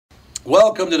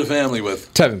Welcome to the family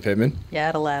with Tevin Pittman.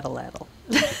 Yaddle, addle, addle.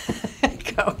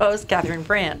 Co-host Catherine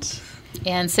Brandt.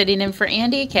 And sitting in for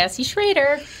Andy, Cassie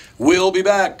Schrader. We'll be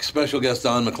back. Special guest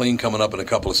Don McLean coming up in a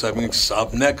couple of segments.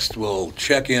 Up next, we'll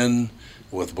check in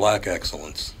with Black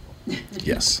Excellence.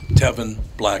 Yes. Tevin,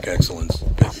 Black Excellence,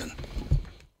 Pittman.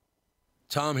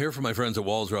 Tom here for my friends at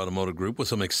Walzer Automotive Group with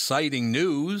some exciting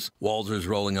news. Walzer's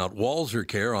rolling out Walzer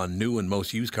Care on new and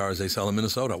most used cars they sell in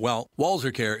Minnesota. Well,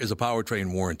 Walzer Care is a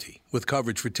powertrain warranty with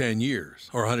coverage for 10 years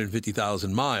or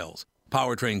 150,000 miles.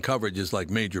 Powertrain coverage is like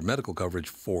major medical coverage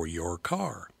for your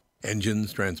car.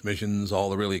 Engines, transmissions, all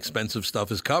the really expensive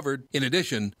stuff is covered. In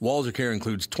addition, Walzer Care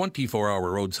includes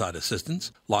 24-hour roadside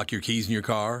assistance. Lock your keys in your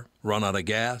car, run out of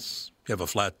gas, you have a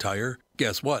flat tire.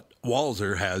 Guess what?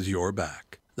 Walzer has your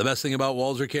back. The best thing about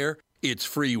Walzer Care, it's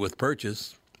free with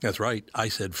purchase. That's right, I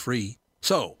said free.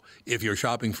 So, if you're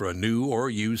shopping for a new or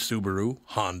used Subaru,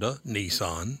 Honda,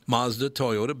 Nissan, Mazda,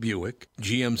 Toyota, Buick,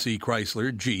 GMC,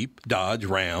 Chrysler, Jeep, Dodge,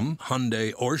 Ram,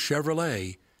 Hyundai, or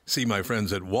Chevrolet, see my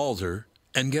friends at Walzer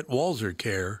and get Walzer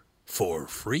Care for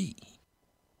free.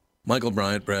 Michael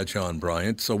Bryant, Bradshaw and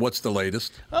Bryant. So what's the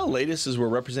latest? Well, the latest is we're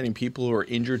representing people who are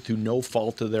injured through no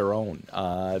fault of their own.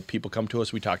 People come to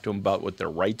us. We talk to them about what their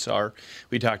rights are.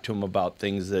 We talk to them about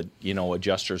things that,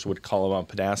 adjusters would call them up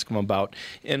and ask them about.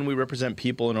 And we represent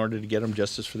people in order to get them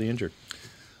justice for the injured.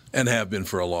 And have been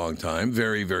for a long time.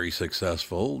 Very, very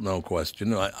successful, no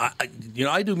question.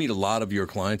 I do meet a lot of your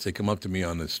clients. They come up to me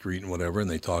on the street and whatever, and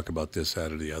they talk about this,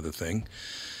 that, or the other thing.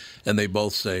 And they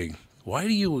both say, why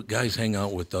do you guys hang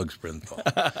out with Doug Sprinthal?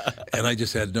 And I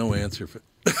just had no answer for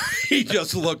He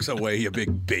just looks away, you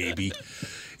big baby.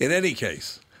 In any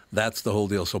case, that's the whole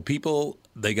deal. So people,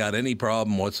 they got any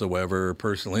problem whatsoever,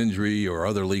 personal injury or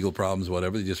other legal problems,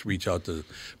 whatever, they just reach out to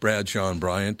Bradshaw and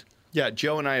Bryant. Yeah,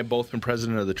 Joe and I have both been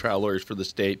president of the trial lawyers for the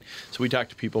state, so we talk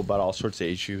to people about all sorts of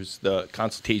issues. The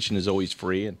consultation is always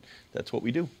free, and that's what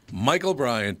we do. Michael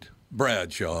Bryant,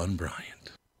 Bradshaw and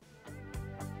Bryant.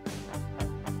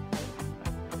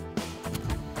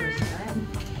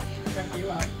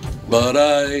 But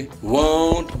I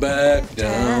won't back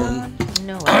down.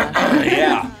 No,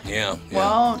 Yeah.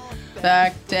 Won't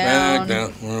back down. Back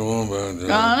down. We won't back down.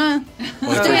 Gonna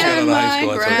When I first got stand out of high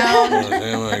my school, ground.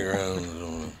 stand my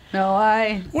ground. No,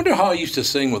 I Wonder how I used to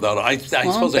sing without. I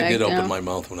suppose I back did open down. my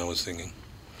mouth when I was singing.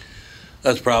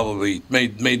 That's probably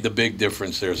made the big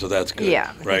difference there. So that's good.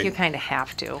 Yeah, I right. think you kind of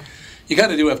have to. You kind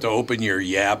of do have to open your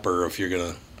yapper if you're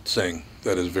gonna sing.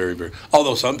 That is very, very.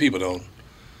 Although some people don't.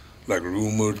 Like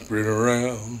rumors spread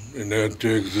around in that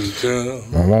Texas town.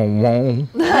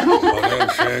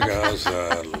 That shack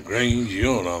outside LaGrange, you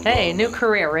know what I'm Hey, talking new about.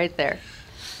 career right there.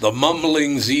 The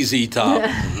mumbling ZZ Top,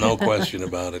 no question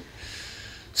about it.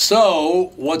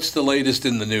 So, what's the latest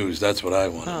in the news? That's what I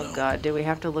want to know. Oh, God, do we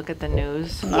have to look at the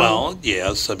news? Well,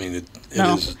 yes. I mean, it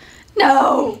No. is.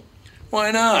 No, Why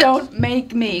not? don't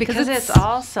make me. Because it's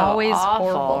also always awful.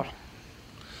 horrible.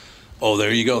 Oh,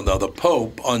 there you go. Now, the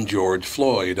Pope on George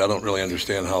Floyd. I don't really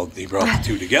understand how he brought the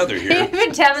two together here.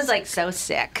 Even Tevin's like so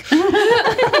sick.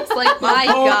 It's like, my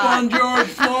Pope God. on George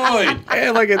Floyd.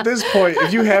 And at this point,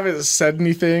 if you haven't said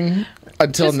anything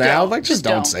until Just now, don't. just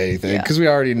don't say anything Yeah. because we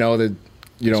already know that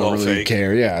you all don't really fake.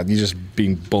 care. Yeah, you're just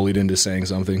being bullied into saying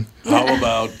something. How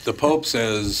about the Pope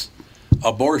says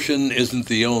abortion isn't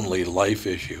the only life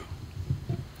issue?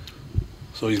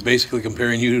 So he's basically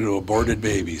comparing you to aborted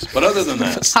babies. But other than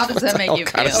that, How does that make you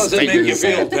how feel? does it make you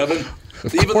feel, Kevin?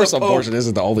 Of course, abortion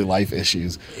isn't the only life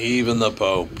issues. Even the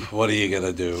Pope. What are you going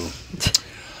to do?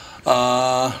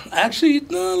 Actually,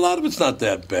 no, a lot of it's not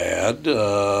that bad.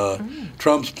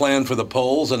 Trump's plan for the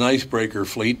polls, an icebreaker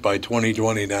fleet by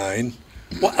 2029.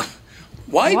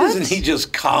 Why doesn't he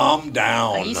just calm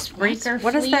down? Icebreaker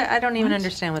What is fleet? that? I don't even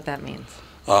understand what that means.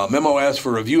 Memo asks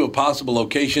for review of possible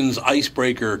locations,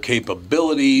 icebreaker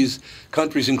capabilities.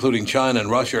 Countries including China and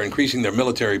Russia are increasing their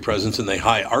military presence in the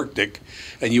high Arctic,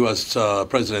 and U.S.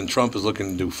 President Trump is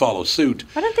looking to follow suit.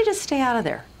 Why don't they just stay out of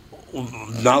there?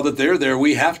 Now that they're there,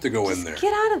 we have to go in there.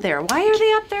 Get out of there. Why are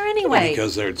they up there anyway?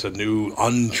 Because it's a new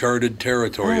uncharted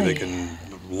territory they can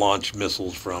launch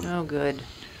missiles from. Oh, good.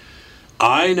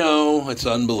 I know, it's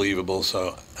unbelievable.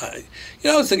 So, I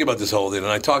was thinking about this whole thing,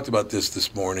 and I talked about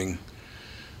this morning.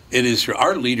 It is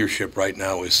our leadership right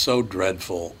now is so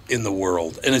dreadful in the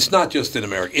world, and it's not just in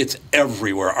America; it's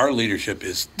everywhere. Our leadership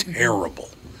is terrible.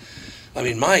 I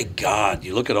mean, my God,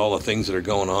 you look at all the things that are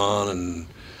going on, and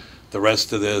the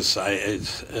rest of this.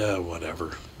 It's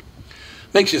whatever.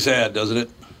 Makes you sad, doesn't it?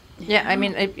 Yeah, I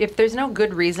mean, if there's no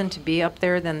good reason to be up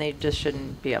there, then they just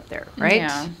shouldn't be up there, right?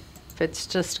 Yeah. If it's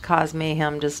just to cause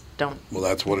mayhem, just don't. Well,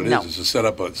 that's what it is. No. It's to set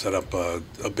up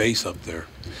a base up there.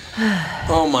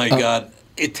 Oh my God,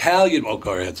 Italian. Oh,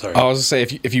 go ahead. Sorry. I was going to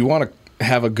say, if you want to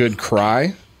have a good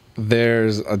cry,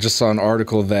 there's just saw an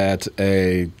article that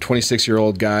a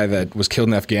 26-year-old guy that was killed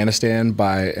in Afghanistan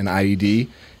by an IED,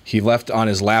 he left on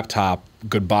his laptop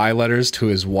goodbye letters to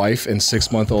his wife and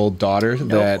 6-month-old daughter.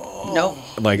 That Nope.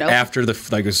 after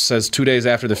it says 2 days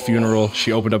after the funeral,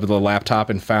 she opened up the laptop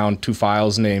and found 2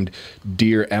 files named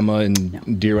Dear Emma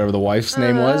and Dear whatever the wife's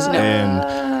name was,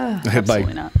 and had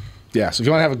Absolutely not. yeah. So if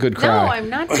you want to have a good No, cry, I'm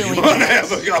not doing that.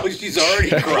 Oh, she's already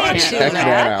crying. Can't do check that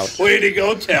that. out. Way to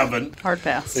go, Tevin. Hard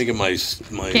pass. Making my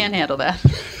Can't handle that.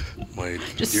 my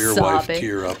Just dear wife sobbing.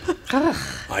 tear up.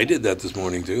 I did that this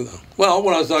morning too, though. Well,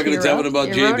 when I was talking Tear to Tevin up?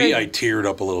 about You wrote JB, it? I teared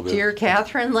up a little bit. Dear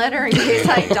Catherine letter in case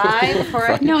I die before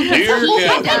I. No, Dear he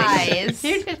Catherine.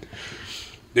 dies.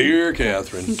 Dear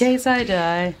Catherine. In case I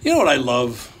die. You know what I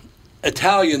love?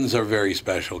 Italians are very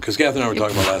special because Catherine and I were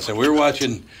talking about last night. We were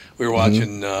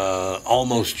watching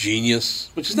Almost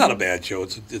Genius, which is not a bad show.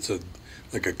 It's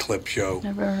like a clip show.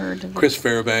 Never heard of it. Chris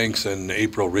Fairbanks and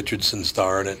April Richardson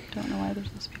star in it. Don't know why there's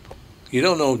those people. You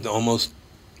don't know Almost?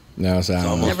 no, it's not.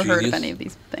 Almost Never heard of Genius? any of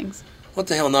these things. What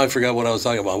the hell? Now I forgot what I was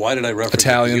talking about. Why did I reference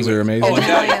Italians it? are amazing. Oh,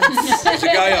 Italians. There's a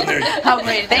guy on there. Oh,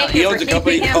 wait, thank He you for owns a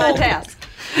company keeping him on called task.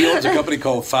 He owns a company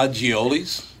called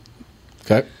Fagioli's.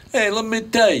 Okay. Hey, let me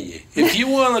tell you, if you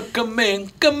want to come in,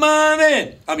 come on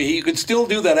in. I mean, you can still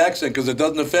do that accent because it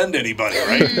doesn't offend anybody,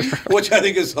 right? Which I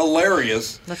think is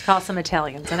hilarious. Let's call some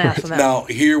Italians and ask them. Now,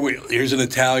 here's an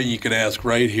Italian you can ask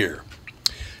right here.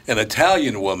 An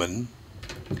Italian woman,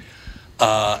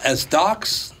 as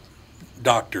doctors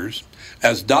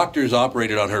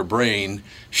operated on her brain,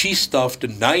 she stuffed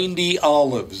 90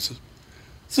 olives.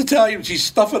 It's Italian. She's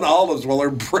stuffing olives while her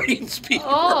brain's being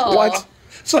What?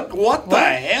 It's like, what the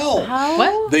hell?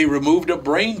 What? They removed a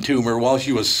brain tumor while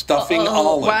she was stuffing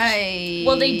olives. Why?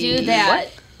 Well, they do that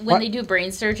when What? they do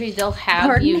brain surgery. They'll have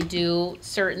Pardon? you do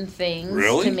certain things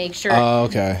Really? to make sure. Oh,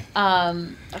 okay.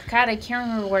 God, I can't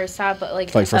remember where I saw it, but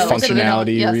like Like for So they don't-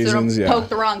 functionality yes, they reasons, don't yeah. poke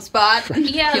the wrong spot.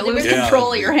 Yeah, You there lose was- Yeah.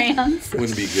 control of your hands.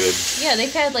 Wouldn't be good. Yeah,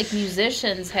 they've had like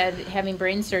musicians having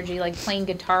brain surgery, like playing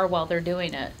guitar while they're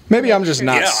doing it. Maybe I'm just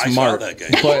not Yeah, I saw smart. that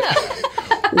guy.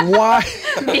 But why?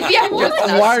 Maybe I was.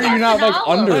 Why are you not like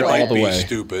under it Might all the be way?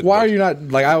 stupid, Why but- are you not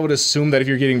like? I would assume that if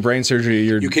you're getting brain surgery,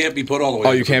 you're. You can't be put all the way Oh,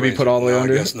 under you for can't be brain put all the way surgery.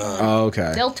 under. No, I guess not. Oh,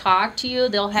 okay. They'll talk to you.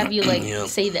 They'll have you like Yeah.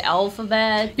 say the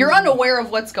alphabet. You're unaware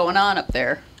of what's going on up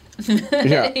there.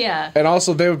 Yeah. Yeah. And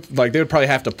also, they would probably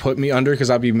have to put me under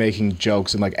because I'd be making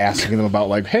jokes and like asking them about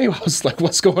like, hey,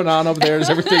 what's going on up there?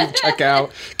 Does everything check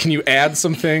out? Can you add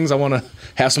some things? I want to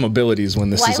have some abilities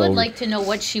when this Well, I is would over. like to know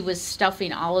what she was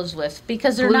stuffing olives with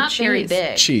because they're Blue not very cheese.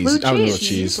 big. cheese. Blue I would go cheese. with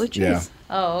cheese. Blue cheese. Yeah.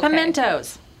 Oh, okay.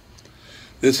 Pimentos.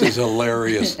 This is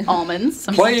hilarious. Almonds.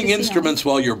 Sometimes Playing you see instruments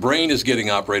while your brain is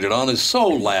getting operated on is so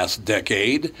last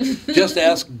decade. Just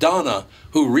ask Donna,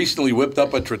 who recently whipped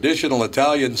up a traditional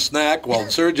Italian snack while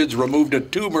surgeons removed a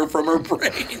tumor from her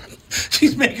brain.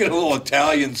 She's making a little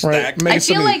Italian snack. Make I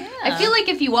some feel of- like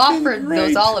if you offered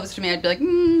those olives to me, I'd be like,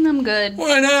 I'm good.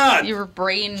 Why not? Your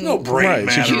brain. No brain Right.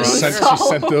 matter. She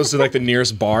sent those to like the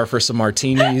nearest bar for some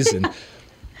martinis and.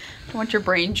 I want your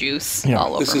brain juice Yeah.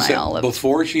 all over This is my it. olives.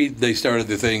 Before they started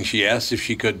the thing, she asked if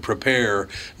she could prepare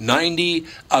 90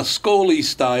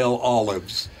 Ascoli-style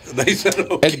olives. They said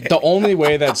okay. And the only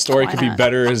way that story could be not?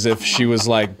 better is if she was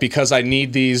like, because I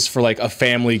need these for like a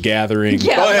family gathering.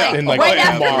 Yeah, Oh, yeah. And like right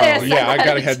after tomorrow. this, Yeah, I gotta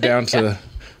gotta head down to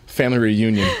family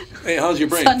reunion. Hey, how's your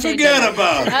brain? Sunday Forget dinner.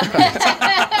 about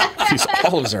it. These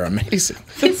olives are amazing.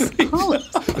 Olives.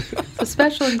 It's a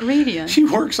special ingredient. She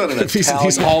works on an These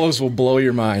Italian. olives will blow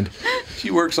your mind. She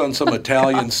works on some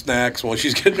Italian snacks while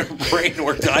she's getting her brain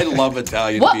worked. I love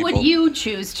Italian What people. would you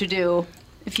choose to do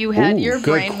if you had your Ooh,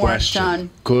 brain good work question. done?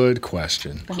 Good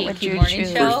question. What would KQ you morning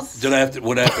choose? show. Would I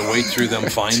have to wait through them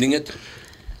finding it?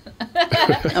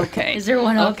 Okay. Is there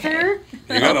one up Okay. there?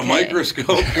 You got a Okay.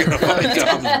 microscope. You're gonna find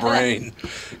Tom's brain.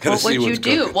 Gotta What see would you what's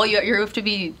do? cooking. Well, you have to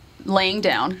be laying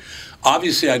down.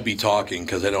 Obviously, I'd be talking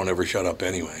because I don't ever shut up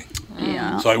anyway.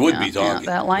 Yeah. So I would yeah, be talking.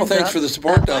 Yeah, that Well, lines thanks up. for the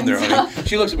support That down there, lines honey.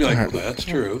 She looks at me like, well, that's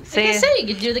true. Like I say, you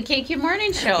could do the KQ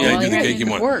morning show. Yeah, I while do the you're KQ having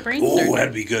morning. brain Oh, surgery.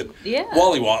 that'd be good. Yeah.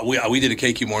 We did a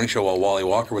KQ morning show while Wally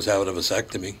Walker was having a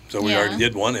vasectomy, so we Yeah. already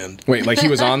did one end. Wait, like he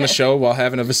was on the show while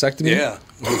having a vasectomy? Yeah,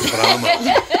 it was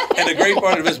phenomenal. And the great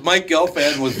part of it is Mike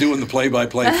Gelfand was doing the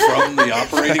play-by-play from the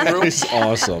operating room. It's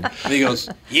awesome. And he goes,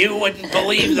 "You wouldn't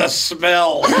believe the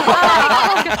smell,"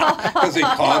 because they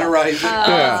cauterize it.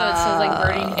 Yeah. So it smells like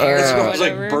burning hair. It or smells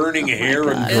like whatever. burning hair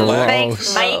and Gross. flesh.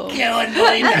 Thanks, Mike. You wouldn't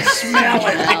believe the smell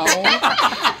of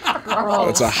it.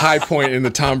 It's a high point in the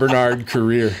Tom Bernard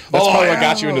career. That's probably what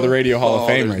got you into the Radio Hall of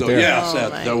Fame right there. Yes, Oh,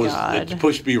 that was God. it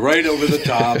pushed me right over the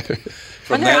top.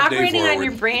 From When they're that day operating forward. on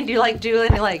your brain, do you like do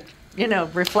any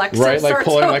reflexive Right, like sorts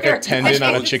pulling of like a weird tendon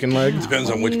on a things? chicken leg. Depends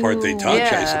on which part they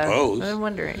touch, I suppose. I'm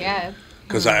wondering. Yeah.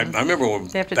 Because I remember when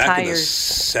They have to back tie in the your-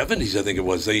 70s, I think it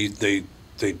was, they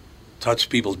touched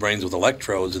people's brains with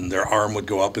electrodes, and their arm would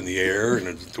go up in the air, and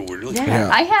it really Yeah.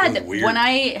 I It had, was weird. when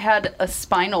I had a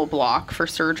spinal block for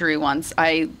surgery once,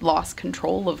 I lost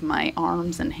control of my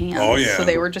arms and hands. Oh, yeah. So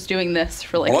they were just doing this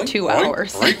for like Boink, 2 boink,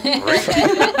 hours. boink,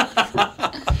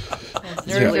 boink.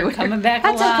 Nerves are coming back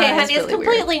That's alive. okay, honey. It's really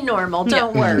weird. completely normal.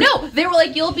 Don't worry. No, they were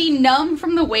like, you'll be numb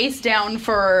from the waist down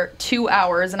for 2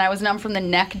 hours, and I was numb from the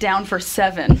neck down for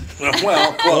 7.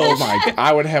 Well, Oh close. my!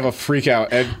 I would have a freak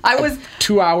out. At I was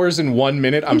 2 hours and 1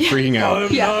 minute, I'm freaking out.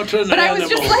 I'm Yeah, not an but I was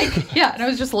just animal. like, and I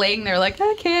was just laying there like,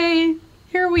 okay,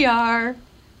 here we are.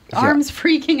 Arms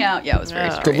freaking out. Yeah, it was very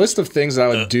The The strange. list of things that I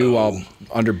would do while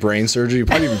under brain surgery would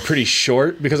probably be pretty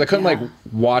short because I couldn't like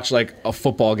watch like a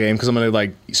football game because I'm gonna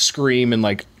like scream and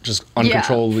like just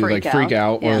uncontrollably freak like freak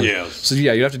out. out. Or, Yeah. Yes. So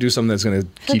yeah, you have to do something that's gonna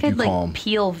keep I you could, calm. like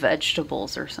peel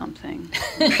vegetables or something.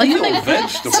 Peel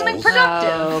vegetables. Something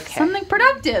productive. Oh, okay. Something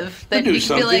productive. That do you can be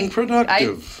something like,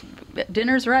 productive.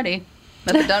 Dinner's ready.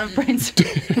 At the done of brain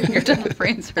surgery. You're done with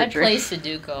brain I'd surgery. play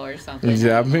Sudoku or something.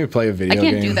 Yeah, maybe play a video I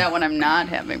can't game. do that when I'm not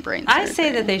having brain surgery. I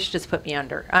say that they should just put me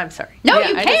under. I'm sorry. No,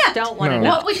 you I can't. just don't want to No. know.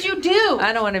 What would you do?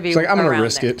 I don't want to be. It's like I'm gonna around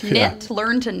risk there. it. Yeah. Knit.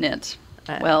 Learn to knit.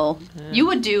 Well, you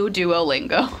would do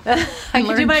Duolingo. I can do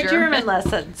Learn my German. German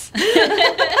lessons.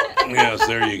 Yes,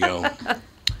 there you go.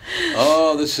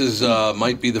 Oh, this is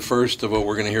might be the first of what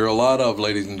we're going to hear a lot of,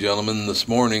 ladies and gentlemen. This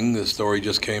morning, the story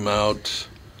just came out.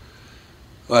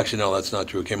 Well, actually, no, that's not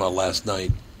true. It came out last night.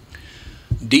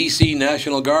 D.C.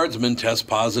 National Guardsmen test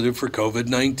positive for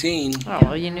COVID-19. Oh,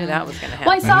 well, you knew that was going to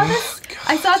Well, happen.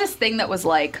 I saw this thing that was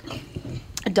like,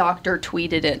 a doctor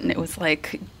tweeted it, and it was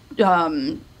like,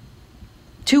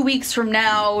 2 weeks from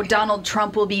now, Donald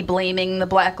Trump will be blaming the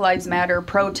Black Lives Matter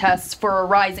protests for a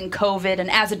rise in COVID,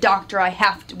 and as a doctor,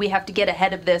 we have to get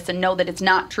ahead of this and know that it's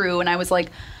not true. And I was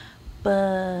like,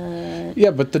 but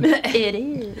Yeah, but the it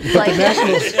is. but Like, the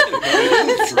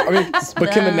national. I mean,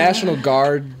 but can the National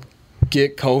Guard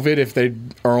get COVID if they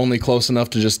are only close enough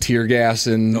to just tear gas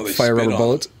and No, they fire spit rubber on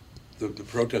bullets? The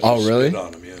protesters Oh, really? spit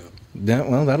on him, yeah. Yeah,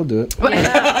 well, that'll do it.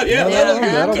 Yeah,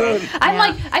 That'll do it. I'm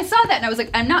like, I saw that and I was like,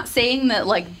 I'm not saying that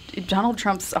like Donald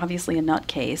Trump's obviously a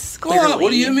nutcase. What? Clearly,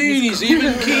 What do you mean? He's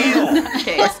even keel.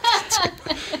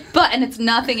 nutcase. But and it's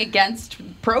nothing against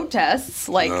protests,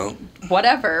 like No.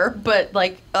 whatever. But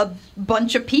like a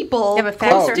bunch of people Yeah, but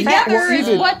facts close are together facts.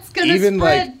 is what's gonna even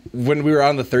spread. like when we were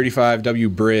on the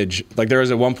 35W bridge, like there was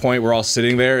at one point we're all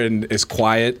sitting there and it's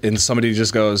quiet and somebody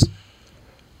just goes,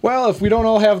 well, if we don't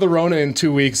all have the Rona in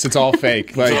 2 weeks, it's all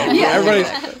fake. Like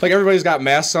everybody's got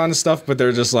masks on and stuff, but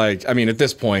they're just like, I mean, at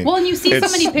this point, Well, and you see so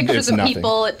it's- many pictures it's of nothing.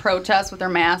 people at protests with their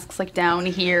masks like down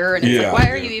here, and it's Yeah. like, why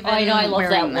are you even? Oh, I know, I love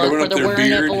that wearing look Covering where up they're their wearing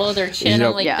beard. it below their chin. Yep.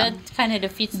 I'm like, Yeah. that kind of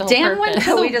defeats the whole Dan went purpose.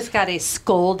 to- We just got a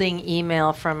scolding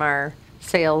email from our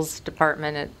sales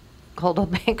department at Coldwell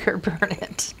Banker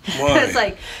Burnett. Why? It's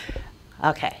like,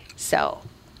 okay, so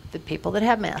the people that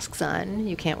have masks on,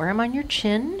 you can't wear them on your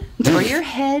chin or your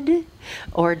head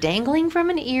or dangling from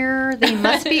an ear. They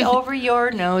must be over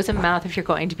your nose and mouth if you're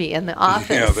going to be in the office.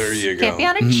 Yeah, there you Can't be go.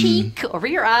 on a cheek, over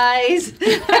your eyes.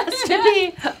 It has to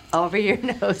be over your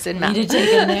nose and mouth. Need to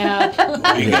take a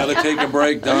nap. We got to take a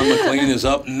break. Don McLean is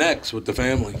up next with the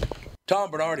family. Tom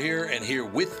Bernard here, and here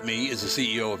with me is the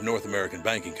CEO of North American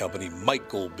Banking Company,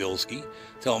 Michael Bilski.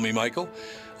 Tell me, Michael,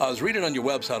 I was reading on your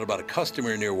website about a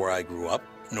customer near where I grew up,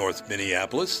 North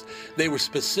Minneapolis. They were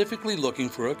specifically looking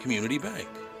for a community bank.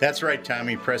 That's right,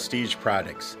 Tommy, Prestige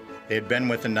Products. They had been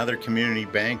with another community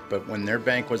bank, but when their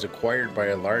bank was acquired by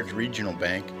a large regional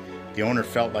bank, the owner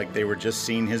felt like they were just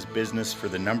seeing his business for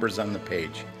the numbers on the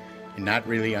page and not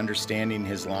really understanding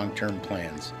his long-term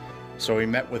plans. So he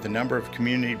met with a number of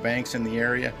community banks in the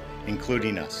area,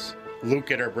 including us.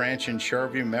 Luke at our branch in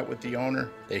Shoreview met with the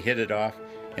owner, they hit it off,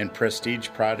 and Prestige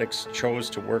Products chose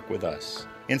to work with us.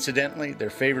 Incidentally, their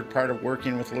favorite part of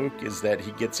working with Luke is that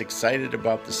he gets excited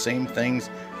about the same things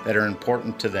that are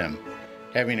important to them.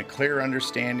 Having a clear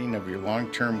understanding of your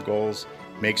long-term goals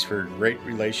makes for a great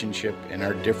relationship and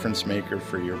our difference maker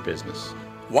for your business.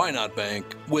 Why not bank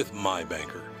with my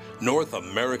banker? North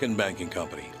American Banking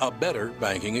Company, a better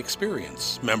banking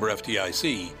experience. Member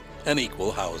FDIC, an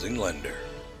equal housing lender.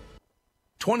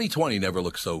 2020 never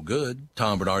looked so good.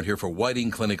 Tom Bernard here for Whiting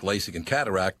Clinic LASIK and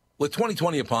Cataract. With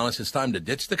 2020 upon us, it's time to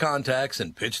ditch the contacts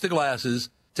and pitch the glasses.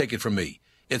 Take it from me.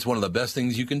 It's one of the best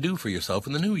things you can do for yourself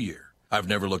in the new year. I've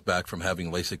never looked back from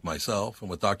having LASIK myself, and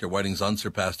with Dr. Whiting's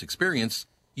unsurpassed experience,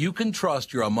 you can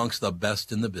trust you're amongst the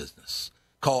best in the business.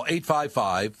 Call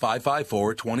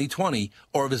 855-554-2020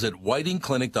 or visit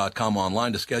whitingclinic.com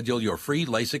online to schedule your free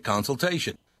LASIK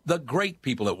consultation. The great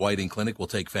people at Whiting Clinic will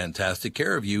take fantastic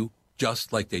care of you,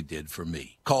 just like they did for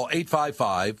me. Call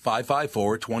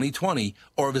 855-554-2020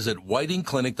 or visit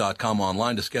whitingclinic.com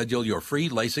online to schedule your free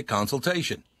LASIK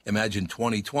consultation. Imagine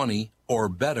 2020 or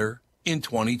better in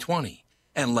 2020.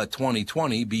 And let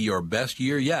 2020 be your best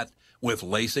year yet with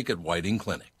LASIK at Whiting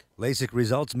Clinic. LASIK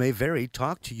results may vary.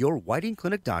 Talk to your Whiting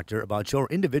Clinic doctor about your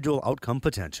individual outcome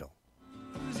potential.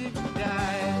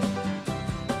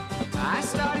 I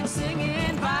started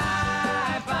singing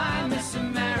Bye Bye Miss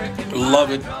American.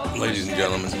 Love it, ladies and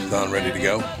gentlemen. Is Don ready to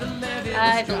go?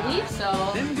 I believe so.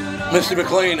 Mr.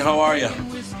 McLean, how are you?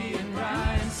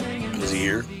 Is he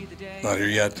here? Not here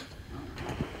yet.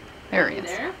 There he is.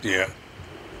 There? Yeah.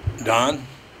 Don?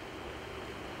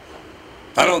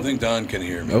 I don't think Don can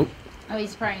hear me. Nope. Oh,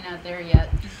 he's probably not there yet.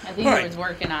 I think All he right. was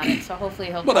working on it, so hopefully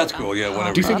he'll. Well, that's come cool. out. Yeah,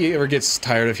 whenever. Do you think he ever gets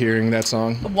tired of hearing that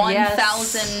song?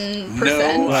 1,000%.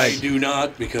 No, I do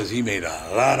not, because he made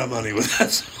a lot of money with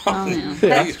that song. Oh,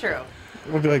 yeah. That's true.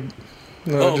 We'll be like,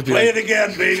 Play it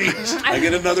again, baby. I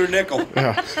get another nickel.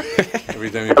 Every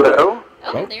time you Hello?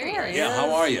 Oh, there he is. Yeah,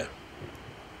 how are you?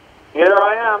 Here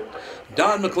I am.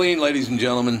 Don McLean, ladies and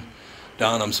gentlemen.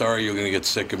 Don, I'm sorry you're going to get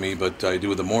sick of me, but I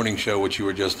do the morning show, which you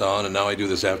were just on, and now I do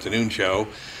this afternoon show.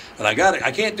 And I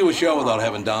can't do a show without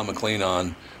having Don McLean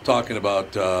on, talking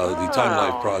about the Time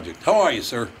Life Project. How are you,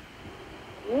 sir?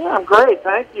 Yeah, I'm great.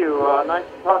 Thank you. Nice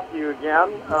to talk to you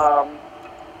again.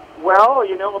 Well,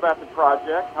 you know about the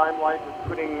project. Time Life is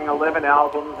putting 11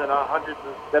 albums and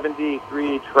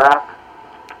 173 tracks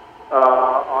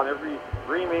on every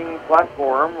streaming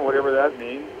platform, whatever that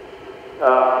means.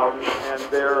 And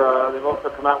they've also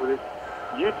come out with this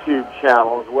YouTube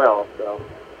channel as well. So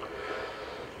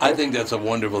I think that's a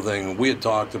wonderful thing. We had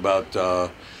talked about,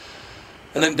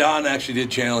 and then Don actually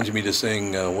did challenge me to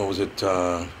sing, what was it?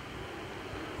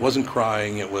 Wasn't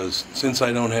Crying, it was Since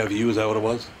I Don't Have You, is that what it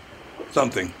was?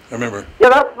 Something, I remember. yeah,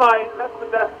 that's the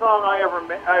best song I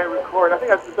record. I think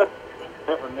that's the best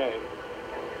I ever made.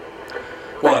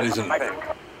 Well,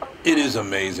 it is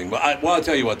amazing. But I'll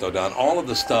tell you what, though, Don, all of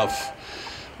the stuff.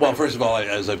 Well, first of all,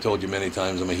 as I've told you many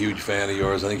times, I'm a huge fan of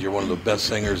yours. I think you're one of the best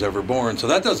singers ever born, so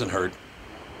that doesn't hurt.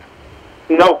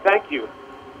 No, thank you.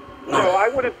 No, I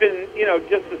would have been,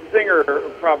 just a singer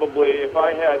probably if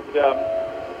I had,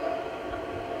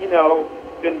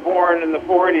 been born in the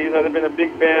 40s. I'd have been a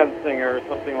big band singer or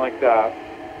something like that.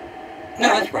 No,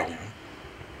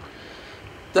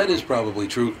 that is probably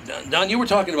true. Don, we were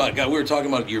talking about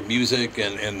your music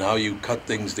and how you cut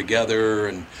things together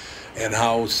and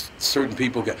how certain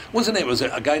people what's the name? It was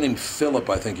a guy named Philip,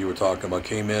 I think you were talking about,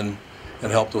 came in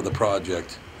and helped with the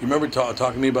project. You remember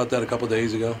talking to me about that a couple of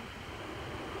days ago?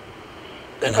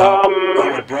 And how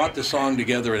it brought the song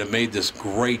together and it made this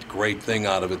great, great thing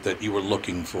out of it that you were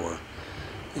looking for.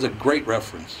 It was a great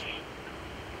reference.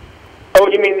 Oh,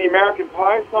 you mean the American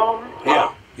Pie song?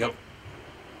 Yeah, yep.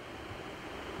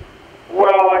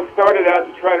 Well, I started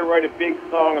out to try to write a big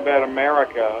song about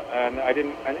America, and I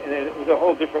didn't. And it was a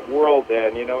whole different world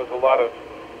then. It was a lot of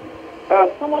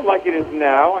somewhat like it is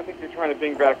now. I think they're trying to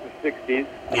bring back the '60s.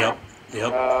 Yep.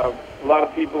 A lot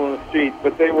of people in the streets,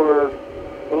 but they were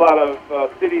a lot of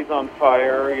cities on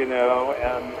fire, and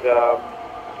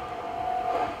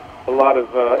a lot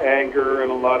of anger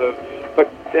and a lot of.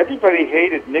 But everybody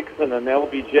hated Nixon and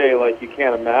LBJ like you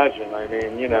can't imagine. I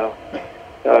mean,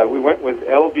 we went with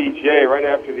LBJ right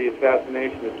after the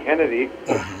assassination of Kennedy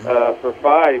for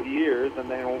 5 years,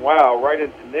 and then, right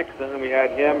into Nixon, and we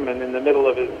had him, and in the middle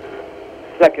of his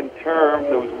second term,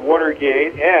 there was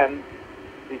Watergate, and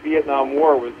the Vietnam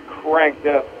War was cranked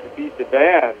up to beat the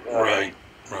band. Right.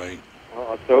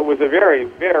 So it was a very,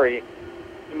 very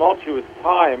tumultuous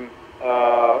time,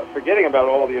 forgetting about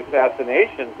all the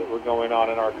assassinations that were going on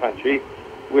in our country,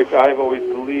 which I've always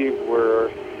believed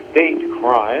were state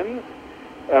crimes.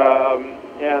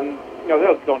 And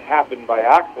those don't happen by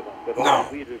accident. That all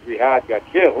the leaders we had got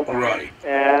killed. Right.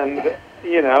 And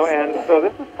and so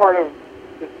this is part of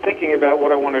just thinking about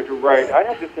what I wanted to write. I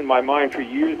had this in my mind for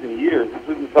years and years. This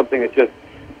wasn't something that just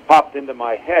popped into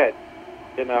my head.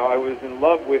 I was in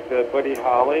love with Buddy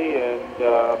Holly, and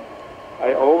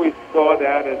I always saw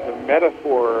that as a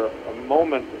metaphor, a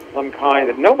moment of some kind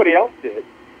that nobody else did.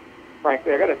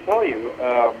 Frankly, I got to tell you.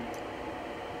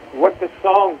 What the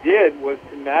song did was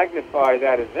to magnify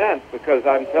that event, because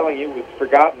I'm telling you, it was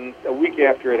forgotten a week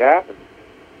after it happened.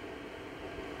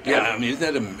 Yeah, I mean,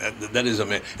 that is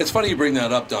amazing. It's funny you bring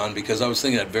that up, Don, because I was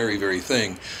thinking that very, very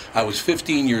thing. I was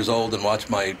 15 years old and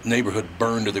watched my neighborhood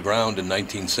burn to the ground in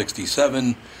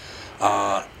 1967.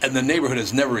 And the neighborhood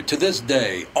has never, to this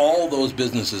day, all those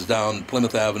businesses down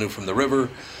Plymouth Avenue from the river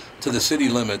to the city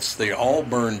limits, they all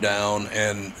burned down,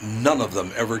 and none of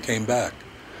them ever came back.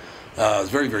 It's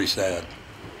very, very sad.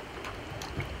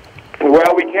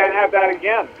 Well, we can't have that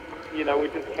again. You know, we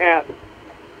just can't.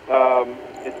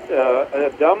 It's a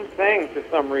dumb thing for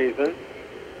some reason,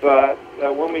 but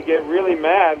when we get really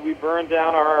mad, we burn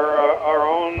down our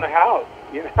own house.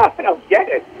 You know, I don't get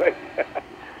it, but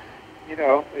you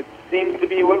know, it seems to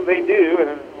be what they do.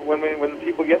 And when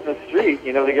people get in the street,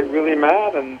 you know, they get really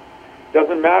mad, and it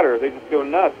doesn't matter. They just go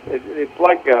nuts. It's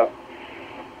like a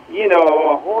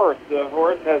horse. A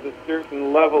horse has a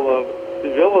certain level of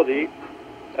civility,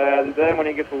 and then when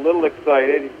he gets a little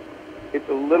excited, it's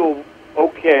a little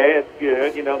okay, it's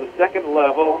good. You know, the second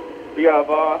level,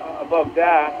 above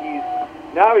that,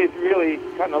 he's really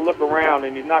kind of look around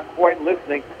and he's not quite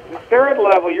listening. The third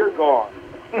level, you're gone.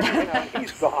 You know,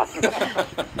 he's gone.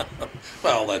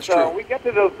 Well, that's so true. we get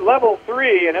to the level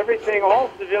 3 and everything, all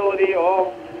civility,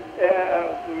 all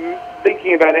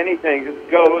thinking about anything just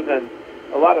goes, and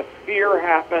a lot of fear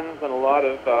happens, and a lot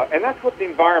of, and that's what the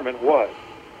environment was.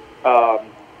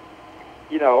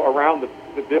 You know, around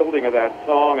the building of that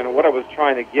song and what I was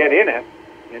trying to get in it,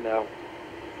 you know.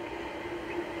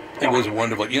 It was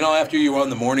wonderful. You know, after you were on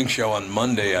the morning show on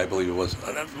Monday, I believe it was.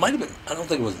 It might have been. I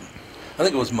think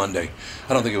it was Monday.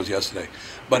 I don't think it was yesterday.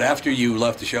 But after you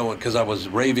left the show, because I was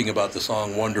raving about the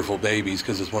song "Wonderful Babies"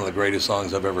 because it's one of the greatest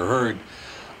songs I've ever heard.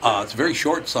 It's a very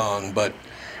short song, but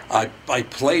I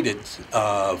played it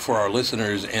for our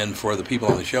listeners and for the people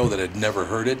on the show that had never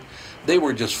heard it. They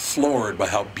were just floored by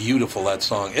how beautiful that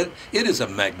song. It is a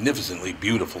magnificently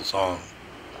beautiful song.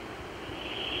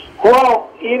 Well,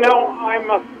 you know, I'm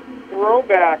a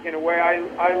throwback in a way.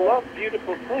 I love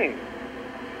beautiful things.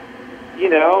 You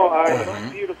know, I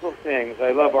love beautiful things.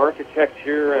 I love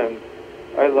architecture, and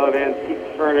I love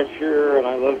antique furniture, and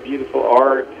I love beautiful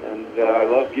art, and I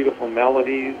love beautiful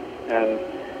melodies, and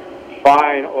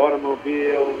fine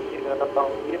automobiles, you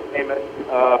know, you name it.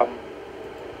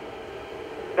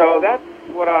 So that's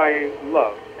what I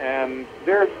love. And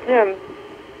there's been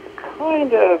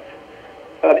kind of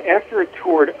an effort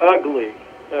toward ugly,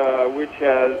 which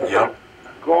has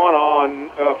gone on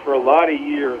for a lot of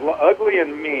years. Ugly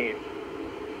and mean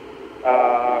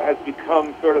has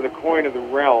become sort of the coin of the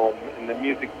realm in the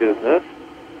music business.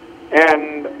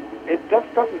 And it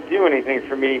just doesn't do anything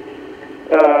for me.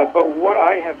 But what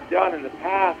I have done in the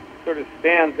past sort of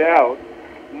stands out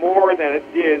more than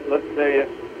it did, let's say, if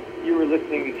you were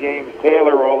listening to James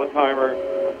Taylor all the time,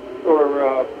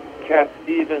 or Cat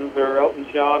Stevens or Elton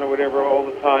John or whatever all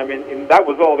the time, and that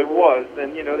was all there was.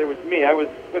 And, you know, there was me. I was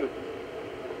sort of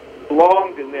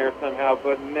belonged in there somehow,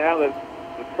 but now that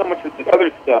there's so much of the other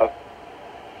stuff,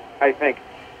 I think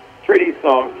pretty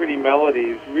songs, pretty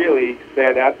melodies really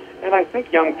stand out. And I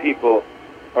think young people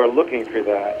are looking for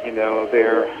that, you know.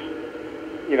 They're,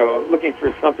 you know, looking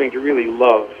for something to really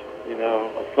love, you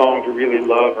know, a song to really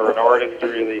love or an artist to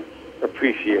really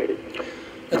appreciate.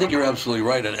 I think you're absolutely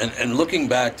right. And looking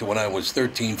back to when I was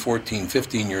 13, 14,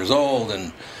 15 years old,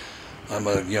 and I'm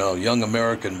a young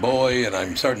American boy, and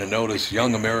I'm starting to notice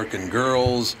young American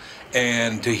girls,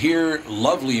 and to hear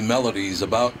lovely melodies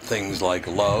about things like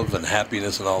love and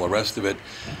happiness and all the rest of it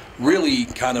really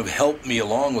kind of helped me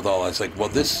along with all that. It's like, well,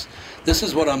 this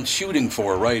is what I'm shooting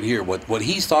for right here. What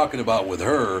he's talking about with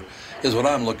her is what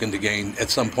I'm looking to gain at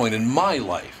some point in my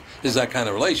life, is that kind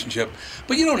of relationship.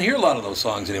 But you don't hear a lot of those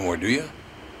songs anymore, do you?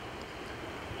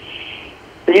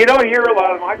 You don't hear a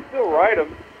lot of them. I still write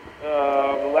them.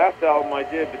 The last album I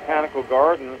did, Botanical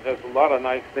Gardens, has a lot of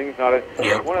nice things on it.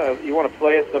 Yep. You want to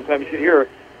play it sometime. You should hear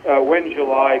When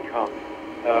July Comes.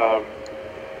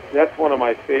 That's one of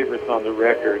my favorites on the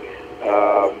record.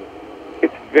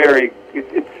 It's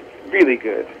really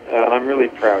good. I'm really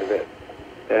proud of it.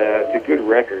 It's a good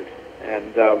record.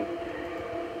 And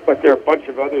but there are a bunch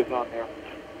of others on there.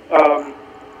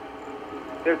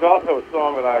 There's also a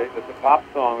song that's a pop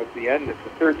song at the end. It's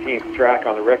the 13th track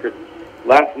on the record,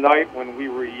 Last Night When We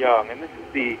Were Young. And this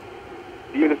is the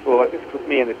beautiful, this was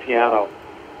me and the piano.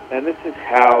 And this is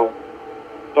how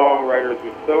songwriters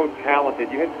were so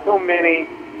talented. You had so many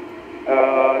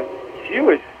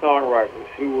Jewish songwriters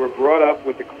who were brought up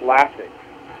with the classics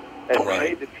and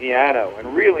played the piano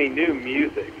and really knew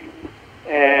music.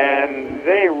 And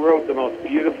they wrote the most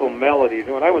beautiful melodies.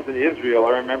 And when I was in Israel,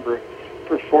 I remember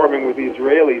performing with the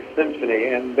Israeli Symphony,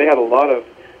 and they had a lot of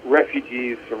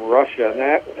refugees from Russia,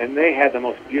 and they had the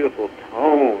most beautiful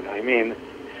tone. I mean,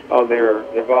 on their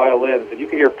violins, and you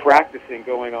could hear practicing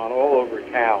going on all over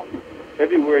town.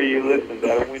 Everywhere you listened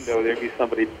at a window, there'd be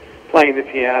somebody playing the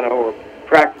piano or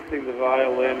practicing the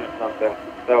violin or something.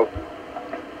 So,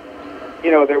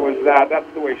 there was that.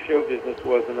 That's the way show business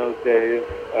was in those days.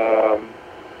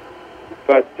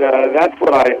 But that's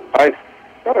what I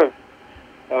sort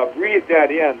of breathed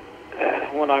that in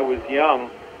when I was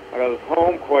young. I was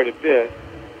home quite a bit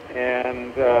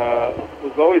and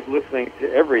was always listening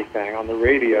to everything on the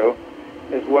radio,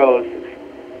 as well as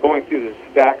going through the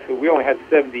stacks. So we only had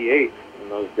 78 in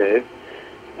those days.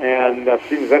 And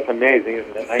that's amazing,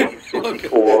 isn't it?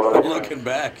 1954. Looking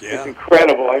back, yeah. It's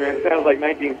incredible. I mean, it sounds like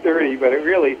 1930, but it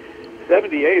really,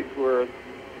 78s were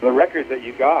the records that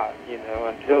you got,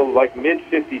 until like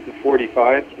mid-50s to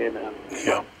 45 came out.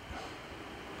 Yeah.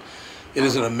 It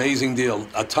is an amazing deal.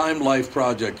 A Time Life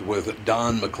project with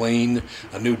Don McLean,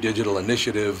 a new digital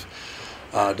initiative.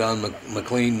 Don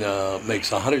McLean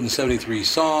makes 173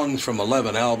 songs from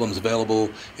 11 albums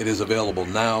available. It is available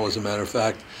now, as a matter of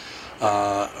fact.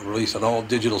 Released on all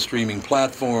digital streaming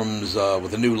platforms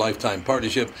with a new lifetime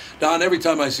partnership. Don, every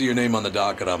time I see your name on the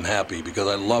docket, I'm happy because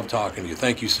I love talking to you.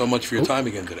 Thank you so much for your time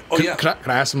again today. Oh, yeah. Can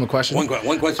I ask him a question? One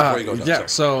question before you go. Don, yeah,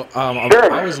 sorry. so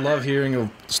I always love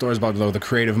hearing stories about the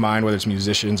creative mind, whether it's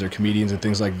musicians or comedians and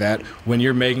things like that. When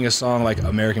you're making a song like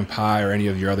American Pie or any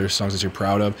of your other songs that you're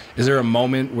proud of, is there a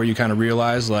moment where you kind of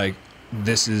realize, like,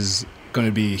 this is going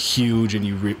to be huge and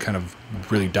you kind of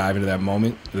really dive into that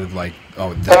moment? Like,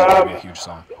 oh, that's going to be a huge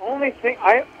song. The only thing,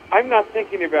 I'm not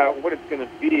thinking about what it's going to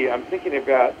be. I'm thinking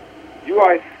about, do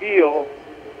I feel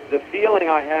the feeling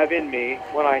I have in me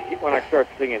when I start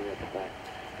singing this thing?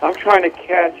 I'm trying to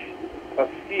catch a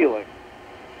feeling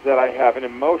that I have, an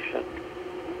emotion.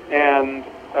 And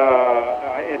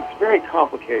it's very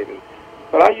complicated.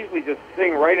 But I usually just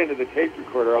sing right into the tape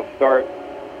recorder. I'll start,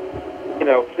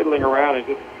 fiddling around and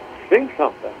just sing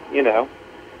something, and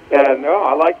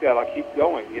I like that. I'll keep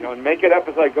going, and make it up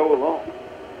as I go along,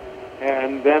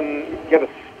 and then get a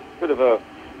sort of a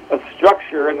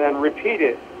structure, and then repeat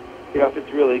it, if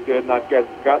it's really good, and I've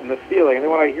gotten the feeling. And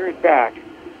then when I hear it back,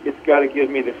 it's got to give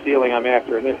me the feeling I'm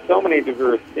after. And there's so many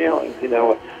diverse feelings,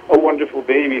 A Wonderful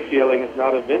Baby feeling is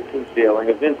not a Vincent feeling.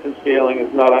 A Vincent feeling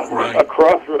is not a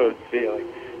Crossroads feeling.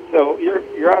 So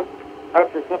you're out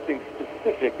for something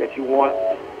specific that you want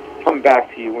come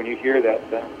back to you when you hear that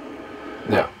thing.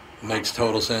 Yeah. Makes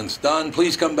total sense. Don,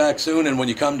 please come back soon, and when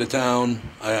you come to town,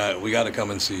 we got to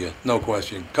come and see you. No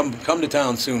question. Come to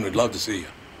town soon. We'd love to see you.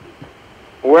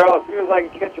 Well, as soon as I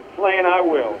can catch a plane, I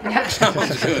will.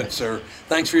 Sounds good, sir.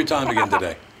 Thanks for your time again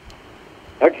today.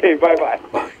 Okay, bye-bye.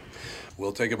 Bye.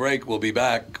 We'll take a break. We'll be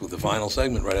back with the final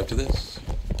segment right after this.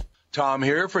 Tom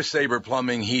here for Sabre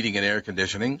Plumbing, Heating, and Air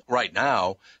Conditioning. Right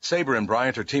now, Sabre and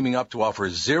Bryant are teaming up to offer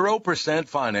 0%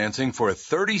 financing for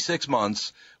 36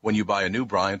 months when you buy a new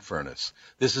Bryant furnace.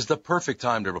 This is the perfect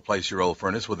time to replace your old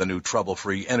furnace with a new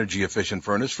trouble-free, energy-efficient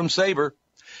furnace from Sabre.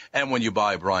 And when you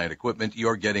buy Bryant equipment,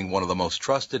 you're getting one of the most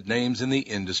trusted names in the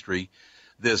industry.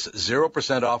 This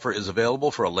 0% offer is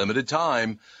available for a limited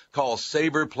time. Call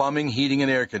Sabre Plumbing, Heating, and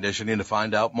Air Conditioning to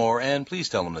find out more, and please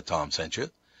tell them that Tom sent you.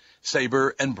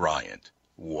 Sabre and Bryant,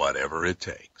 whatever it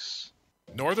takes.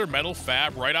 Northern Metal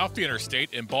Fab, right off the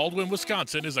interstate in Baldwin,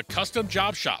 Wisconsin, is a custom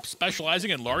job shop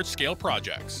specializing in large-scale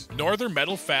projects. Northern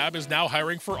Metal Fab is now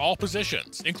hiring for all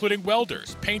positions, including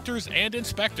welders, painters, and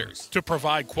inspectors, to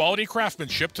provide quality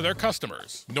craftsmanship to their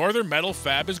customers. Northern Metal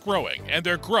Fab is growing, and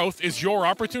their growth is your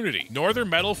opportunity. Northern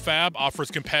Metal Fab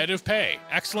offers competitive pay,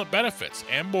 excellent benefits,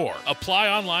 and more. Apply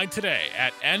online today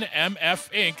at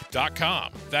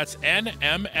nmfinc.com. That's nmfinc.com.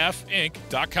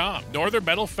 Northern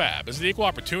Metal Fab is an equal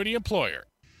opportunity employer.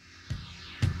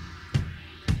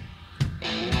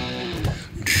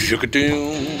 Oh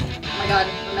my God,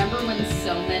 remember when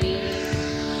so many...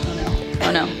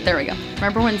 Oh no, there we go.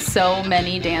 Remember when so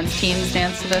many dance teams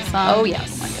danced to this song? Oh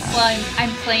yes. Oh my God. Well,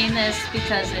 I'm playing this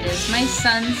because it is my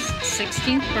son's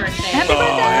 16th birthday. Happy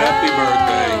birthday! Happy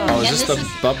birthday. Oh, is this the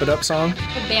Bump It Up song?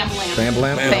 The Bam Lam. Bam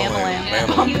Blam? Bam-a-lam.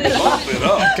 Bump it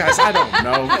up. Guys, I don't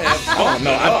know.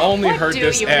 I've only heard do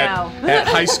this you at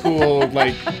high school,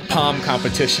 pom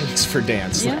competitions for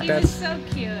dance. He was so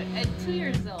cute at 2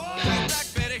 years old.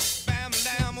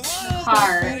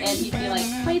 Car, and he'd be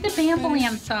like, play the Bam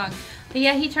Lam song. But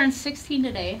yeah, he turned 16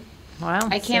 today. Wow.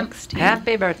 I can't. 16.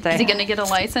 Happy birthday. Is he going to get a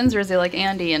license, or is he like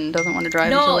Andy and doesn't want to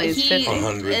drive until he's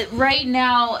 50? Right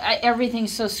now,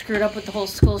 everything's so screwed up with the whole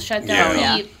school shutdown.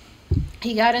 Yeah.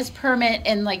 He got his permit,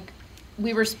 and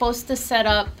we were supposed to set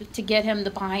up to get him the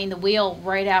behind the wheel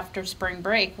right after spring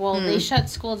break. Well, they shut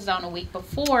schools down a week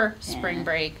before spring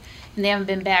break, and they haven't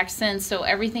been back since. So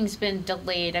everything's been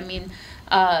delayed. I mean,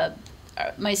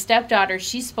 my stepdaughter,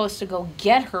 she's supposed to go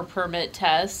get her permit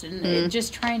test, and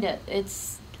just trying to.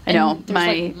 I know, there's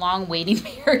like long waiting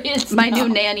periods. My new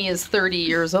nanny is 30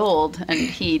 years old, and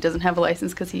he doesn't have a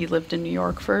license because he lived in New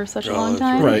York for such a long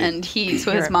time. right. And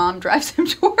so his mom drives him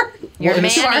to work. You're to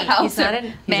Manny. our house. He's not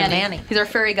a Manny. He's our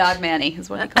fairy god Manny, is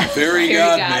what he calls Fairy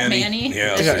god Manny.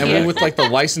 Yeah, and with like the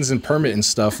license and permit and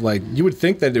stuff, like you would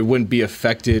think that it wouldn't be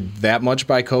affected that much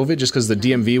by COVID, just because the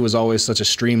DMV was always such a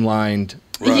streamlined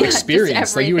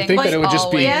experience. Like you would think that it would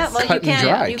just be cut and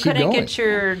dry. You couldn't get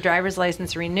your driver's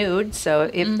license renewed, so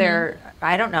if they're,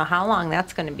 I don't know how long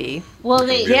that's going to be. Well,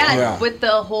 with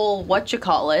the whole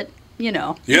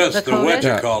Yes, the what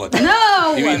you call it.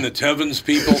 No! You mean the Tevens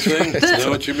people thing? Is that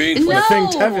what you mean? Well, the thing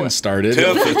Tevin started.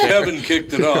 Tevin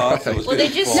kicked it off. It was they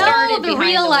just started the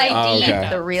real ID.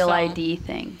 The real ID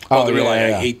thing. The real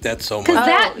ID. I hate that so much. Because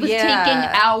that was taking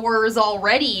hours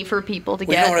already for people to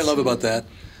get. You know what I love about that?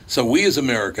 So we as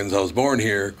Americans, I was born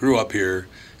here, grew up here,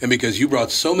 and because you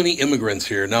brought so many immigrants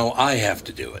here, now I have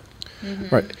to do it.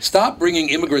 Right. Stop bringing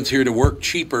immigrants here to work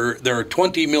cheaper. There are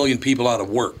 20 million people out of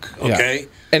work, okay? Yeah.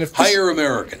 And if hire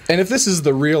American. And if this is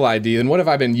the real ID, then what have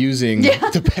I been using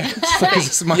to pass? Like, is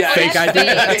this my fake ID?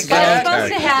 It's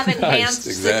supposed to have enhanced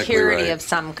security right. of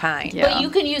some kind. But you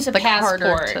can use a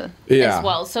passport as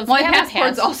well. So if my you have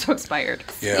passport's also expired.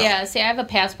 Yeah, see, I have a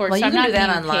passport, Well, so you I'm can not do that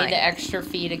going to pay online. the extra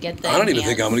fee to get that. I don't even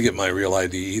think I'm going to get my real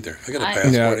ID either. I got a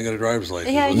passport. I got a driver's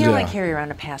license. Yeah, you don't want to carry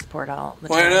around a passport all the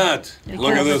time. Why not?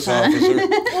 Look at this, officer.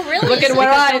 Well, really? Look at what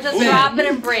I'll just drop it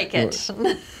and break it.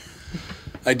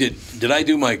 I did. Did I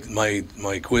do my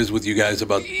quiz with you guys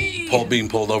about being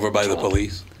pulled over by the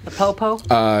police? The popo?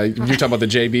 You're talking about the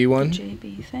JB one?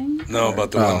 JB thing? No,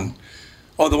 about the one.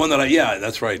 Oh, the one that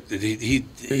that's right. He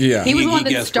was the one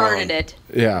that started wrong. it.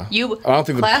 Yeah. I don't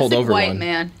think the pulled over white one.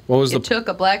 Man. What was took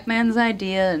a black man's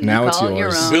idea and now called it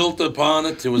your own. Built upon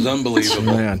it. It was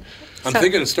unbelievable. Man. I'm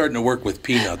thinking of starting to work with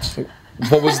peanuts.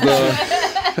 What was the...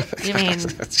 You mean...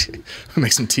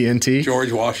 Make some TNT?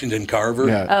 George Washington Carver.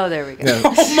 Yeah. Oh, there we go. Yeah.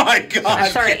 Oh, my God.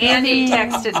 I'm sorry, Andy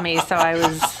texted me, so I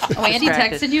was Andy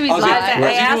distracted. texted you? He's What's he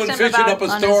asked doing him fishing about- up a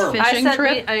on storm? his fishing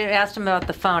trip? I asked him about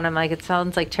the phone. I'm like, it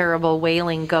sounds like terrible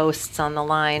wailing ghosts on the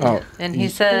line. Oh. And he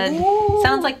said,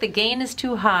 sounds like the gain is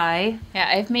too high. Yeah,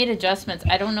 I've made adjustments.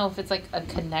 I don't know if it's like a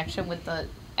connection with the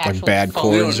actual bad phone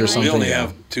cords or line. something. We only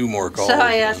have 2 more calls. So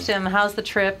I asked him, how's the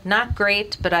trip? Not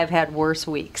great, but I've had worse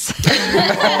weeks.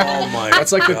 Oh, my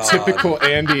That's like the God. typical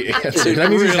Andy answer. That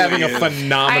means he's really having a is.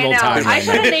 phenomenal time I right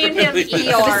should now. have named him This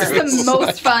Eeyore. is the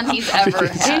most fun he's ever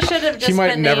He had. should have just He might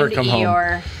been never named come home.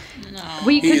 Eeyore.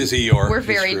 He is Eeyore. We're It's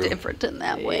very true. different in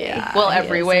that way. Yeah, Well, he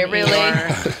every is way, an really.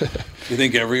 Eeyore. You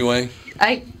think every way?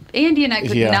 Andy and I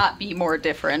could Yeah. not be more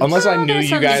different. Unless I knew there's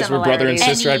you some guys were brother and similarities.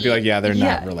 sister, I'd be like, yeah, they're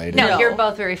not Yeah. related. No, No. you're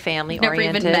both very family Never even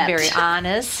oriented, met. very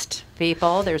honest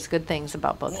people. There's good things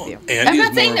about both of you. Andy I'm is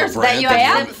not saying more there's of a that you brand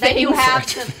have than that you have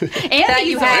to that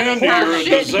you have in Andy, you're a common.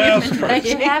 disaster. That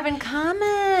you have in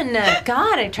common.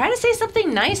 God, I try to say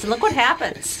something nice, and look what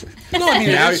happens. No, I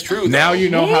mean, Now, it is true. now though. you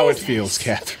know how it feels,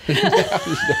 Catherine. Now you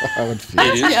know how it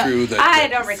feels. It is true that I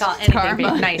don't recall anything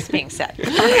karma. nice being said.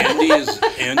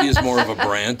 Andy is more of a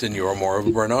Brant and you're more of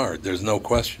a Bernard. There's no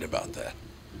question about that.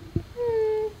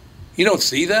 You don't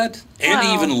see that? Andy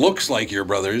Well- even looks like your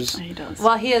brothers. He does.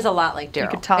 Well, he is a lot like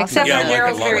Daryl, could talk except for Yeah, like a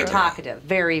Daryl's lot very like- talkative,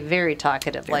 very, very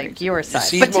talkative, like your side.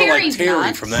 He's But more like Terry's Terry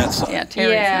not. from that side. Yeah,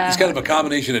 Terry's Yeah. He's kind of a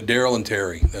combination of Daryl and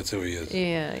Terry. That's who he is.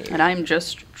 Yeah, not. And I'm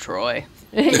just Troy.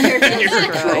 you're just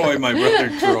You're Troy. Troy, my brother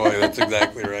Troy. That's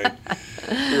exactly right.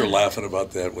 We were laughing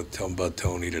about that with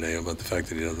Tony today, about the fact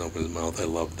that he doesn't open his mouth. I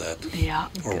love that. Yeah.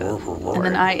 And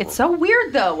then it's so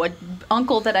weird though. An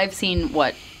uncle that I've seen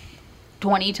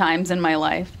 20 times in my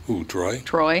life, Who, Troy?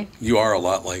 Troy. You are a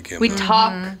lot like him. We though.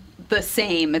 talk the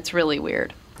same. It's really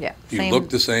weird. Yeah, You same, look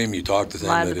the same, you talk the same.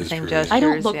 lot of That the is same true. gestures. I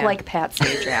don't look yeah. like Pat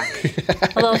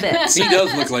Sajak. a little bit. He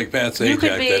does look like Pat Sajak. You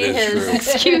could be That is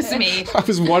his- true. Excuse me. I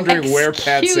was wondering where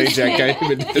Pat Excuse Sajak me.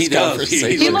 got into this He does.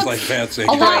 conversation. He looks like Pat Sajak.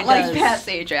 A lot He like does. Pat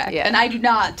Sajak. Yeah. And I do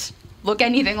not look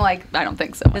anything like, I don't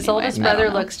think so. His anyway. oldest I don't brother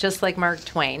know. looks just like Mark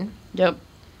Twain, Yep.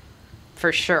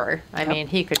 for sure. I mean,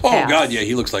 he could Oh, pass. God, yeah,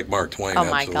 he looks like Mark Twain. Oh,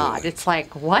 my absolutely. God. It's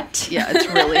like, what? Yeah, it's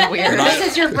really weird. This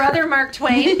is your brother, Mark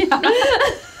Twain?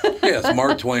 Yes,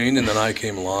 Mark Twain, and then I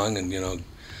came along, and,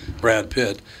 Brad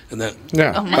Pitt, and then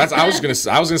I was gonna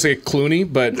say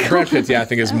Clooney, but Brad Pitt, I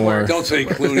think is more. Don't say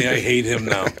Clooney. I hate him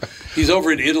now. He's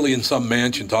over in Italy in some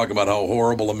mansion talking about how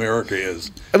horrible America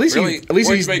is. At least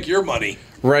where you make your money.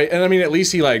 Right, and I mean, at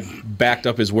least he backed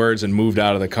up his words and moved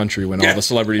out of the country when all the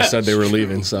celebrities said they were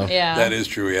leaving. So that is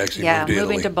true. He actually moved to Italy.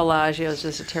 Moving to Bellagio is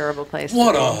just a terrible place.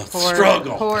 What a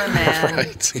struggle! Poor man.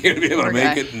 Right. You're gonna be able to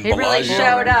make it in He Bellagio. really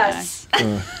showed us.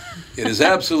 It is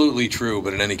absolutely true,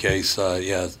 but in any case, Troy.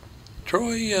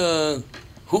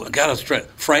 Who got us?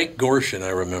 Frank Gorshin, I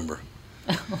remember.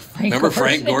 Remember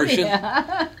Frank Gorshin?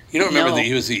 Yeah. You don't remember that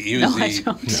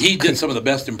he did some of the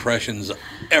best impressions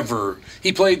ever.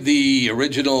 He played the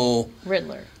original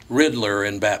Riddler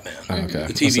in Batman. Okay.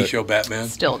 The TV show Batman.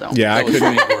 Still don't. Yeah,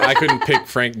 I couldn't pick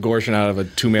Frank Gorshin out of a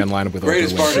 2-man lineup with.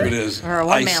 Greatest part of it is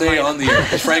I say on the air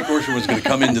because Frank Gorshin was going to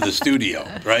come into the studio,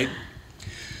 right?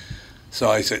 So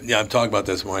I said, I'm talking about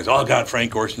this morning. Oh, God,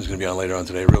 Frank Gorshin's going to be on later on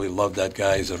today. I really love that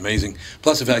guy. He's amazing.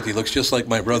 Plus the fact he looks just like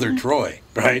my brother Troy,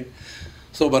 right?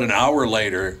 So about an hour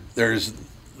later,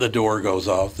 the door goes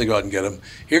off. They go out and get him.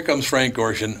 Here comes Frank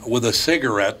Gorshin with a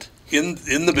cigarette in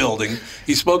the building.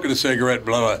 He's smoking a cigarette,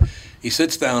 blah, blah. He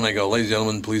sits down. I go, ladies and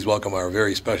gentlemen, please welcome our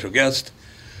very special guest,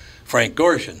 Frank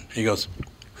Gorshin. He goes,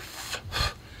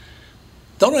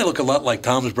 don't I look a lot like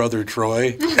Tom's brother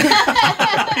Troy?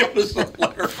 It was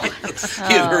hilarious.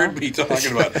 He had heard me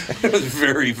talking about it. It was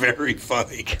very, very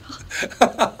funny.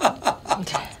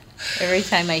 Every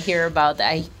time I hear about that,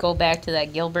 I go back to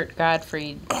that Gilbert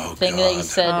Gottfried thing that he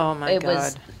said. Oh, my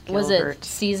God. Was it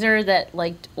Caesar that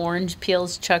liked orange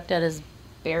peels chucked at his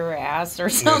bare ass or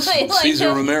something? Yes, Caesar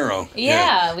Romero.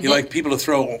 Yeah. He liked people to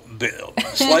throw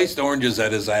sliced oranges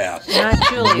at his ass. Not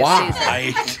Julius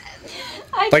Caesar.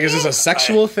 Is this a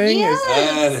sexual thing? Yeah.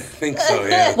 I think so,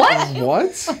 yeah.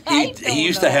 What? He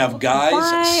used to have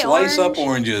guys slice up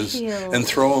oranges and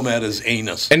throw them at his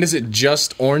anus. And is it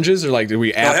just oranges, or do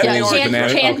we apples or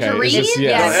bananas? Tangerines? It's just, No,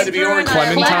 it had to be orange.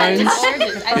 Clementines?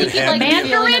 I think he liked the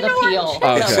feeling of the peel.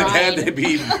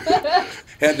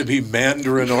 It had to be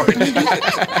mandarin oranges.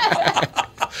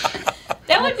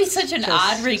 That would be such an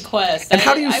odd request. And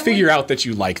how do you figure out that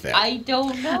you like that? I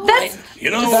don't know. That's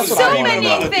so many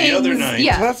things. The other night.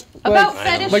 Yeah. About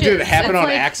fetishes. Did it happen on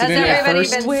accident Has at everybody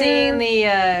first? been seeing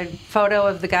the photo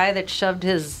of the guy that shoved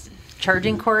his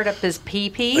charging cord up his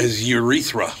pee-pee? His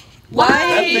urethra. Why?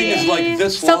 That thing is like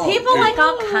this long. So people dude. like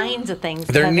all kinds of things.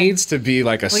 There Kevin. needs to be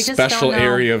a just special don't know.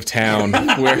 area of town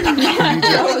where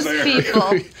Those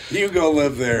people. You go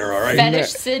live there, all right?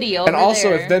 Fetish City over and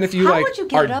also there. if you How would you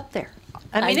get it up there?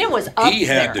 I mean, it was up He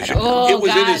had there. to.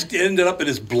 It ended up in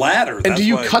his bladder. And do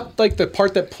you cut the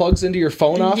part that plugs into your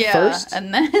phone off first?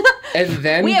 And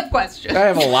then we have questions. I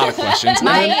have a lot of questions.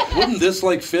 Wouldn't this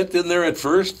fit in there at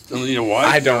first? And why?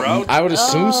 I don't. I would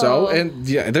assume so. And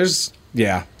He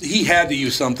had to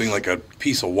use something like a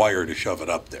piece of wire to shove it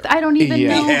up there. I don't even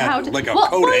know He had how to, to. like a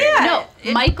coat hanger.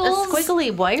 No, Michael's A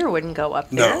squiggly wire wouldn't go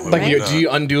up No, there. like do you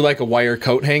undo a wire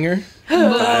coat hanger?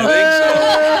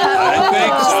 I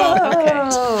think so. Okay.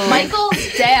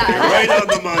 Michael's dad. Right on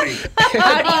the money.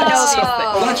 How do you know these things?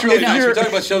 Well, that's really nice. We're talking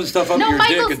about shoving stuff up your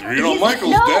dick. And,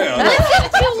 Michael's dad.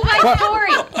 Listen to my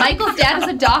story. Michael's dad is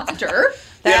a doctor.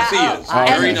 Yes, he is.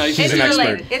 Very nice. He's an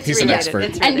expert. It's He's an related. expert.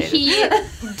 It's And related. he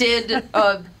did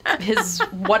his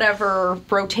whatever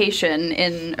rotation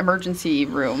in emergency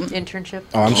room. Internship.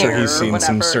 Oh, I'm sure Care he's or seen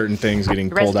some whatever. certain things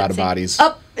getting pulled out of Residency. bodies.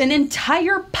 Up an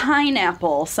entire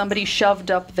pineapple somebody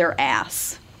shoved up their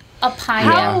ass. A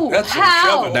pineapple. That's some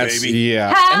How? shoving, That's baby.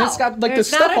 How? and it's got the There's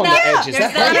stuff not on the enough. edges.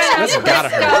 There's That not hurts. enough. That's gotta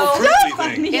hurt. Oh,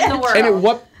 prickly thing. In the world.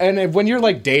 And when you're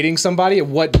dating somebody, at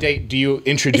what date do you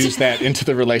introduce that into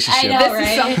the relationship? I know. This Right.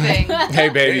 is something. Hey,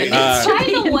 baby, By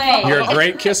the way, you're a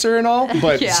great kisser and all,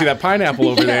 but Yeah. see that pineapple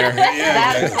over there?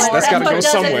 That's gotta go what does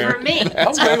it somewhere. for me.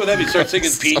 How great would that be? Start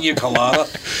singing Pina Colada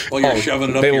while you're shoving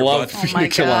it up They your love butt. my pina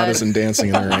coladas God. and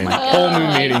dancing in the rain. Whole new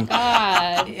meeting.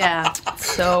 God. Yeah.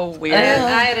 So weird.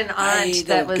 I had an I aunt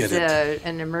that don't was get it.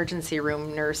 an emergency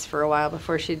room nurse for a while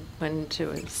before she went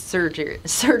into a surgery,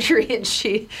 and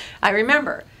I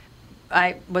remember,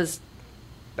 I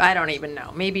don't even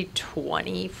know, maybe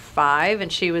 25,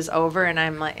 and she was over, and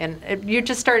I'm like, you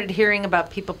just started hearing about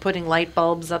people putting light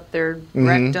bulbs up their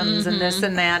rectums and this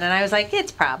and that, and I was like,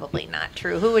 it's probably not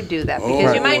true. Who would do that?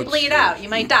 Because you might it's bleed true. out, you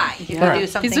might die. You could do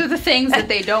something. These are the things that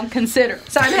they don't consider.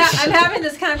 So I'm having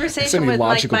this conversation any with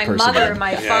logical my person. mother and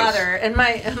my Yes. father, and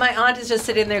my aunt is just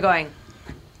sitting there going,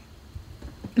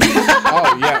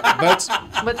 Oh yeah, that's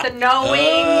with the knowing,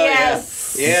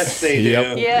 yes. Yes, they do.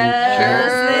 Yep.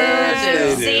 Yes, Sure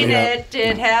they've they seen do. it.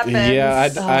 It happens. yeah.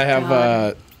 I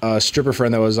have a stripper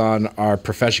friend that was on our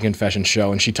Profession Confession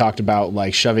show, and she talked about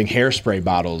like shoving hairspray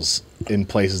bottles in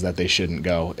places that they shouldn't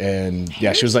go. And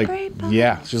yeah, she was like,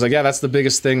 that's the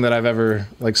biggest thing that I've ever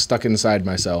like stuck inside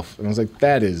myself. And I was like,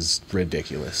 that is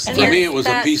ridiculous. For me, it was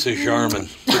a piece of Charmin.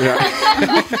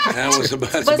 That was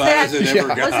about as it ever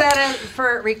got. Was that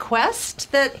for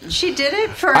request that she did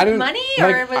it for money, or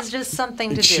it was just something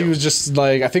to do? She was just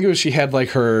like, I think it was, she had like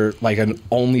her like an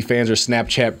OnlyFans or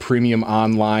Snapchat premium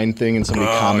online thing, and somebody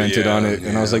commented on it,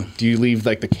 and I was like, do you leave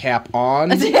like the cap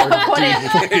on? Is it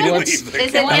empty?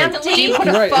 Do you put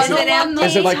a funnel on the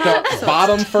Is it like the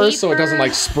bottom first so it doesn't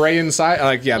like spray inside?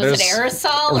 Like, yeah, was it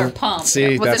aerosol or pump?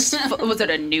 See, was it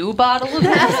a new bottle of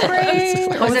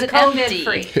hairspray? Or was it empty?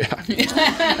 free?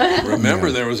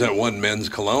 Remember, there was that one men's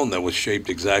cologne that was shaped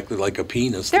exactly like a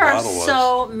penis. There are bottle was.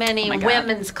 so many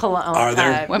women's cologne. Are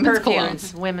there? Women's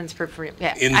perfumes? Women's perfume.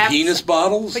 Yeah. In penis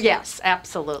bottles? Yes,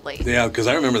 absolutely. Yeah, because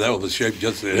I remember that was shaped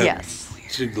just. Yes.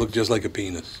 It looked just like a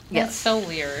penis. That's so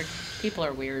weird. People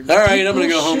are weird. All right, I'm going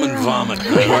to go home and vomit.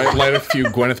 Light a few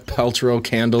Gwyneth Paltrow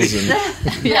candles and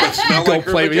smell go like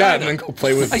her play. vagina. Yeah, and then go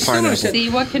play with pineapple. See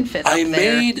what can fit I up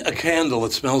there. made a candle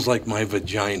that smells like my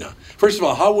vagina. First of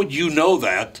all, how would you know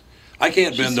that? I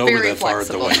can't bend over very that far at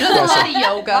the flexible. way. She does a lot of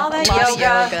yoga. All that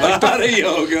yoga. A lot of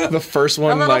yoga. The first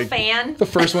one, little like fan. the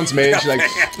first one's made. She's like,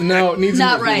 no, it needs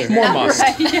Not right. more Not musk.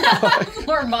 right. Yeah.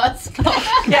 More musk.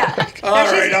 Yeah. All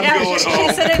right, I'm going she's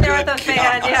home. sitting there with a Good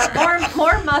fan. God. Yeah,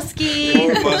 more musky.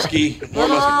 More musky. More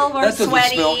musky. More That doesn't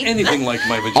sweaty. smell anything like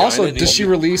my vagina. Also, does she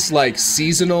release like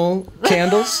seasonal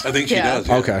candles? I think she does.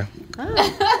 Yeah. Okay.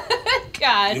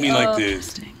 God. You mean like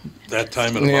that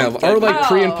time of the Yeah, month? or like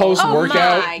pre and post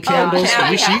workout my candles.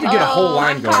 God. You could get a whole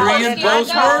line going. Pre and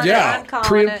post work? Yeah,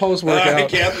 pre and post All right, workout.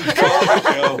 Captain, call the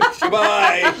show.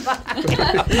 Goodbye.